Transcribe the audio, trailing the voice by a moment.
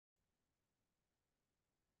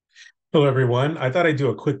Hello, everyone. I thought I'd do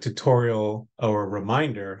a quick tutorial or a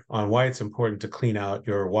reminder on why it's important to clean out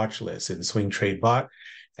your watch list in Swing Trade Bot.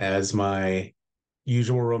 As my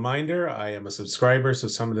usual reminder, I am a subscriber, so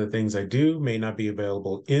some of the things I do may not be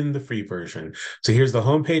available in the free version. So here's the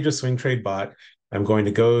homepage of Swing Trade Bot. I'm going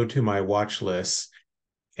to go to my watch list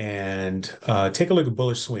and take a look at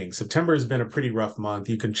bullish swing. September has been a pretty rough month.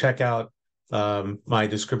 You can check out my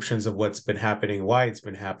descriptions of what's been happening, why it's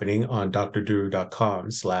been happening on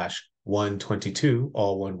drduru.com/122,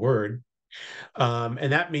 all one word.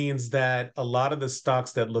 And that means that a lot of the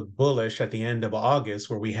stocks that look bullish at the end of August,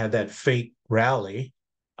 where we had that fake rally,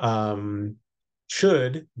 um,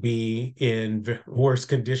 should be in worse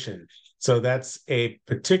condition. So that's a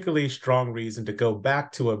particularly strong reason to go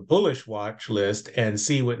back to a bullish watch list and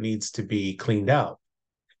see what needs to be cleaned out.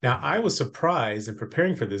 Now, I was surprised in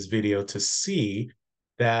preparing for this video to see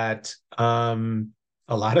that a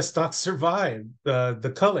lot of stocks survived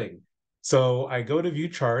the culling. So I go to view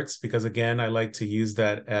charts because, again, I like to use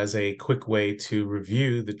that as a quick way to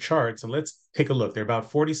review the charts. And let's take a look. There are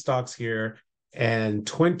about 40 stocks here, and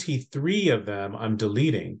 23 of them I'm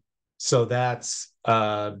deleting. So that's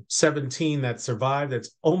 17 that survived.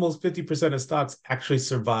 That's almost 50% of stocks actually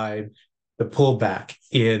survived the pullback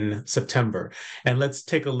in September. And let's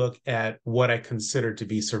take a look at what I consider to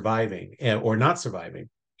be surviving or not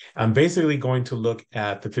surviving. I'm basically going to look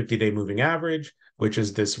at the 50-day moving average, which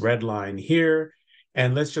is this red line here.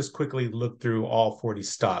 And let's just quickly look through all 40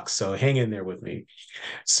 stocks. So hang in there with me.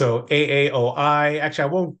 So AAOI,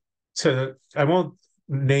 actually, I won't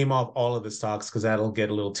name off all of the stocks because that'll get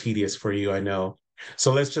a little tedious for you, I know.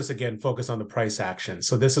 So let's just again focus on the price action.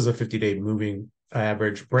 So this is a 50-day moving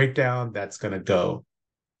average breakdown. That's going to go.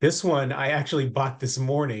 This one I actually bought this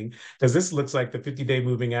morning because this looks like the 50-day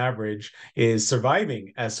moving average is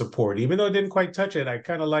surviving as support. Even though it didn't quite touch it, I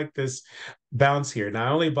kind of like this bounce here. Now, I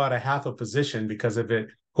only bought a half a position because if it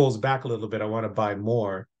pulls back a little bit, I want to buy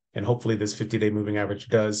more. And hopefully this 50-day moving average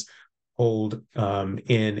does hold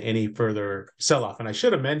in any further sell-off. And I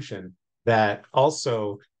should have mentioned that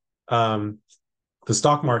also um, the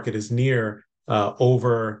stock market is near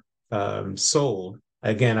over sold.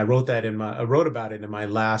 Again, I wrote about it in my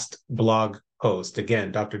last blog post.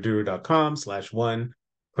 Again,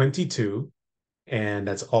 drduru.com/122. And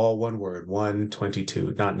that's all one word,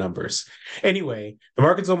 122, not numbers. Anyway, the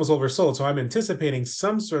market's almost oversold. So I'm anticipating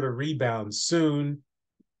some sort of rebound soon,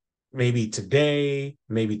 maybe today,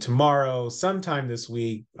 maybe tomorrow, sometime this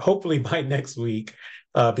week, hopefully by next week,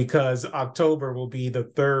 because October will be the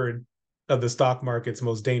third of the stock market's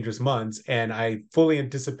most dangerous months. And I fully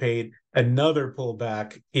anticipate another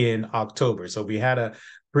pullback in October. So we had a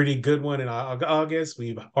pretty good one in August.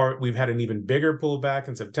 We've had an even bigger pullback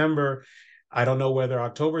in September. I don't know whether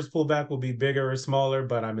October's pullback will be bigger or smaller,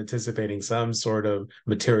 but I'm anticipating some sort of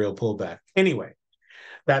material pullback. Anyway,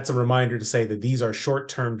 that's a reminder to say that these are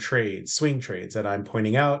short-term trades, swing trades that I'm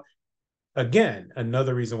pointing out. Again,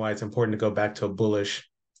 another reason why it's important to go back to a bullish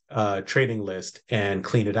trading list and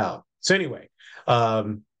clean it out. So anyway,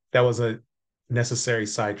 that was a necessary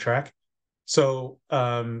sidetrack. So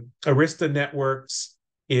Arista Networks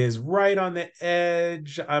is right on the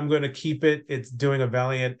edge. I'm going to keep it. It's doing a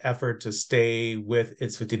valiant effort to stay with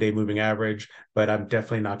its 50-day moving average, but I'm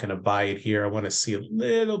definitely not going to buy it here. I want to see a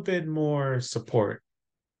little bit more support.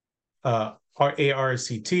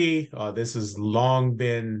 ARCT, this has long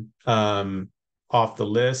been off the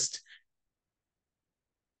list.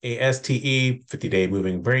 ASTE, 50-day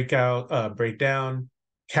moving breakdown.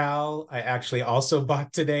 Cal, I actually also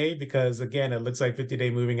bought today because, again, it looks like 50-day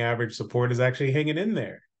moving average support is actually hanging in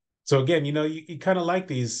there. So again, you kind of like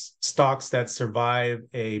these stocks that survive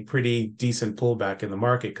a pretty decent pullback in the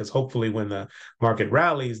market because hopefully when the market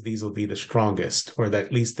rallies, these will be the strongest, or that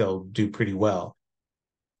at least they'll do pretty well.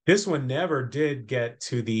 This one never did get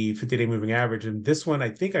to the 50-day moving average. And this one, I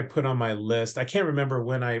think I put on my list. I can't remember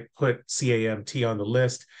when I put CAMT on the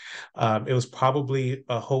list. It was probably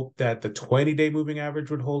a hope that the 20-day moving average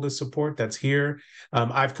would hold as support. That's here.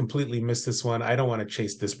 I've completely missed this one. I don't want to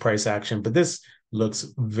chase this price action, but this looks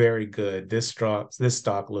very good. This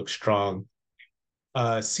stock looks strong.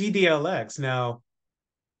 CDLX. Now,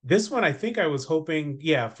 this one, I think I was hoping,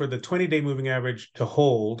 yeah, for the 20-day moving average to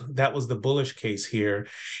hold. That was the bullish case here.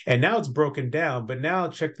 And now it's broken down. But now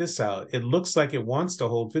check this out. It looks like it wants to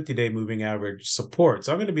hold 50-day moving average support.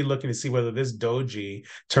 So I'm going to be looking to see whether this doji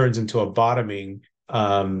turns into a bottoming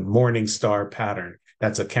morning star pattern.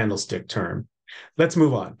 That's a candlestick term. Let's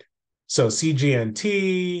move on. So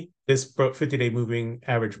CGNT, this 50-day moving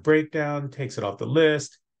average breakdown takes it off the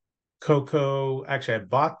list. Coco. Actually, I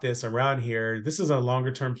bought this around here. This is a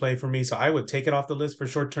longer term play for me, so I would take it off the list for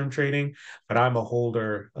short term trading, but I'm a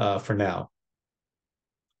holder for now.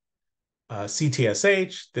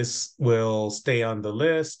 CTSH, this will stay on the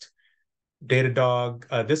list.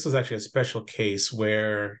 Datadog, this was actually a special case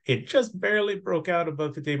where it just barely broke out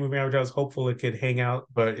above the day moving average. I was hopeful it could hang out,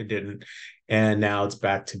 but it didn't. And now it's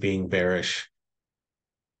back to being bearish.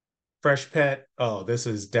 Fresh Pet, oh, this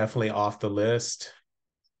is definitely off the list.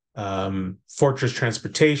 Fortress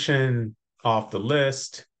Transportation, off the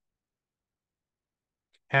list.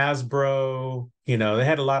 Hasbro, they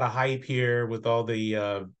had a lot of hype here with all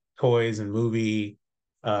the toys and movie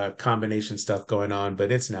combination stuff going on,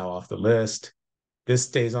 but it's now off the list. This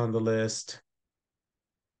stays on the list.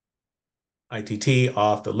 ITT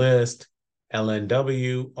off the list.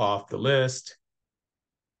 LNW off the list.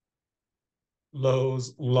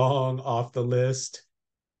 Lowe's long off the list.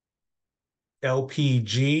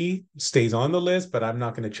 LPG stays on the list, but I'm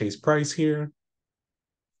not going to chase price here.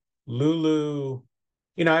 Lulu,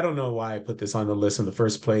 I don't know why I put this on the list in the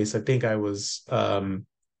first place. I think I was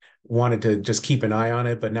wanted to just keep an eye on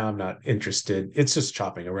it, but now I'm not interested. It's just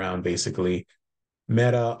chopping around basically.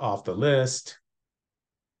 Meta off the list.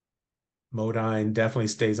 Modine definitely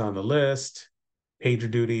stays on the list.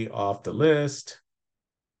 PagerDuty off the list.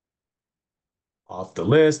 Off the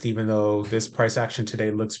list, even though this price action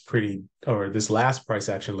today looks pretty, or this last price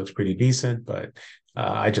action looks pretty decent, but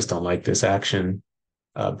I just don't like this action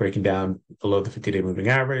breaking down below the 50-day moving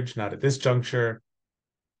average, not at this juncture.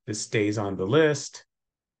 This stays on the list,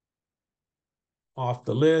 off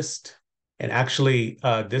the list. And actually,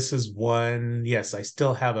 this is one, yes, I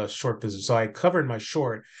still have a short position. So I covered my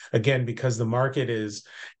short, again, because the market is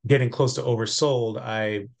getting close to oversold.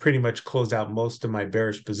 I pretty much closed out most of my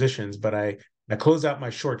bearish positions, but I closed out my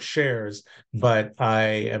short shares, but I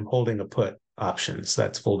am holding a put option. So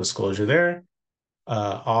that's full disclosure there.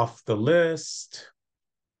 Off the list.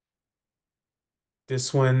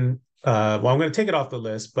 This one, well, I'm going to take it off the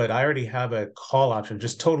list, but I already have a call option,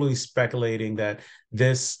 just totally speculating that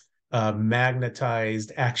this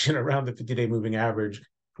magnetized action around the 50-day moving average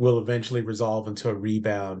will eventually resolve into a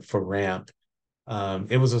rebound for ramp.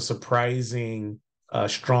 It was a surprising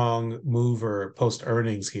strong mover post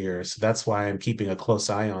earnings here. So that's why I'm keeping a close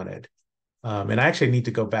eye on it. And I actually need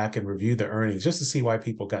to go back and review the earnings just to see why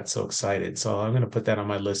people got so excited. So I'm going to put that on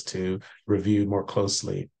my list to review more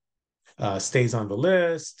closely. Stays on the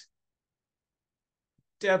list.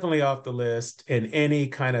 Definitely off the list in any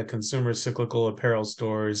kind of consumer cyclical apparel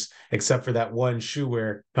stores, except for that one shoe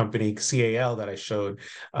wear company, CAL, that I showed,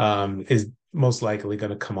 is most likely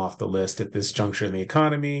going to come off the list at this juncture in the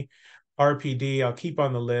economy. RPD, I'll keep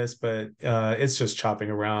on the list, but it's just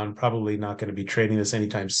chopping around. Probably not going to be trading this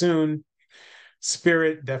anytime soon.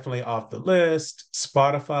 Spirit, definitely off the list.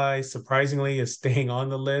 Spotify, surprisingly, is staying on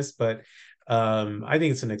the list, but I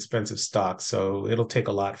think it's an expensive stock, so it'll take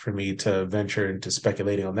a lot for me to venture into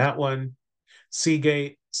speculating on that one.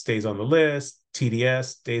 Seagate stays on the list. TDS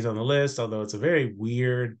stays on the list, although it's a very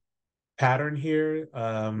weird pattern here.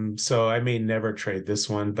 So I may never trade this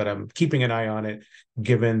one, but I'm keeping an eye on it,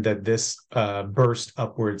 given that this burst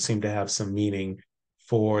upward seemed to have some meaning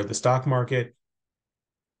for the stock market.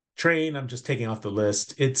 Train, I'm just taking off the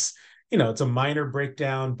list. It's a minor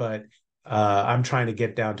breakdown, but I'm trying to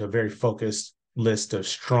get down to a very focused list of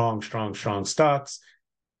strong, strong, strong stocks.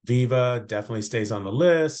 Viva definitely stays on the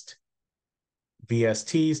list.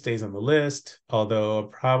 VST stays on the list, although I'm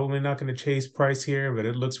probably not going to chase price here, but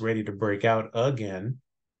it looks ready to break out again.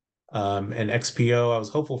 And XPO, I was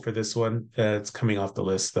hopeful for this one. It's coming off the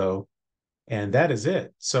list, though. And that is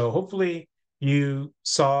it. So hopefully you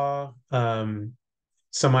saw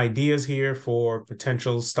some ideas here for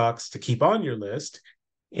potential stocks to keep on your list.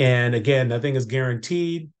 And again, nothing is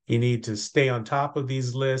guaranteed. You need to stay on top of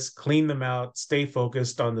these lists, clean them out, stay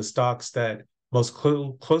focused on the stocks that most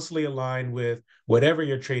closely align with whatever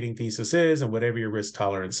your trading thesis is and whatever your risk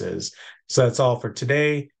tolerance is. So that's all for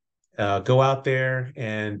today. Go out there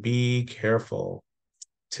and be careful.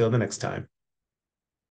 Till the next time.